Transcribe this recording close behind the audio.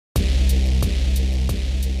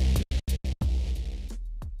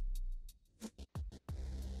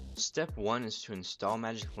Step 1 is to install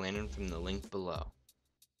Magic Lantern from the link below.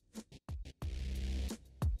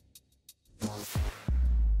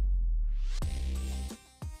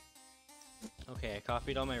 Okay, I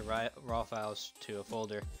copied all my raw files to a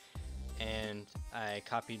folder, and I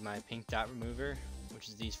copied my pink dot remover, which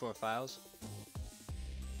is these 4 files.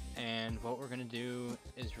 And what we're going to do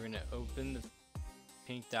is we're going to open the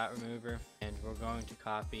pink dot remover, and we're going to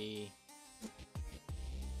copy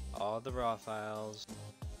all the raw files.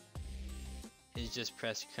 Is just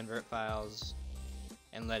press convert files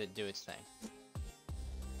and let it do its thing.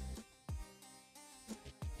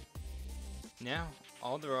 Now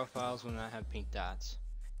all the raw files will not have pink dots.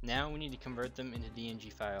 Now we need to convert them into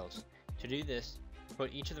DNG files. To do this,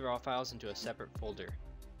 put each of the raw files into a separate folder.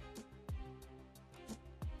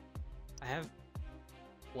 I have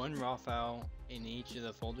one raw file in each of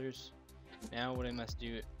the folders. Now what I must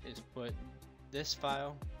do is put this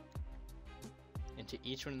file into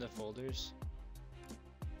each one of the folders,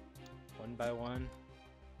 one by one.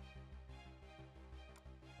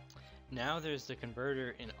 Now there's the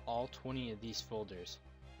converter in all 20 of these folders.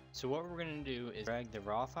 So what we're going to do is drag the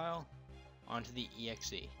raw file onto the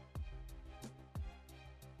exe.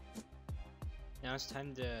 Now it's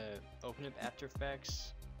time to open up After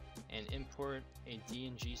Effects and import a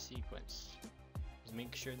DNG sequence. Just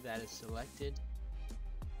make sure that it's selected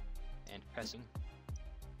and pressing,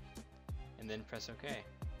 and then press OK.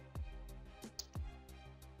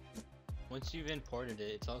 Once you've imported it,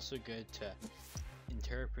 it's also good to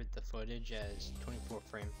interpret the footage as 24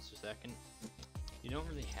 frames per second. You don't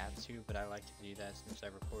really have to, but I like to do that since I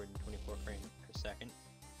record in 24 frames per second.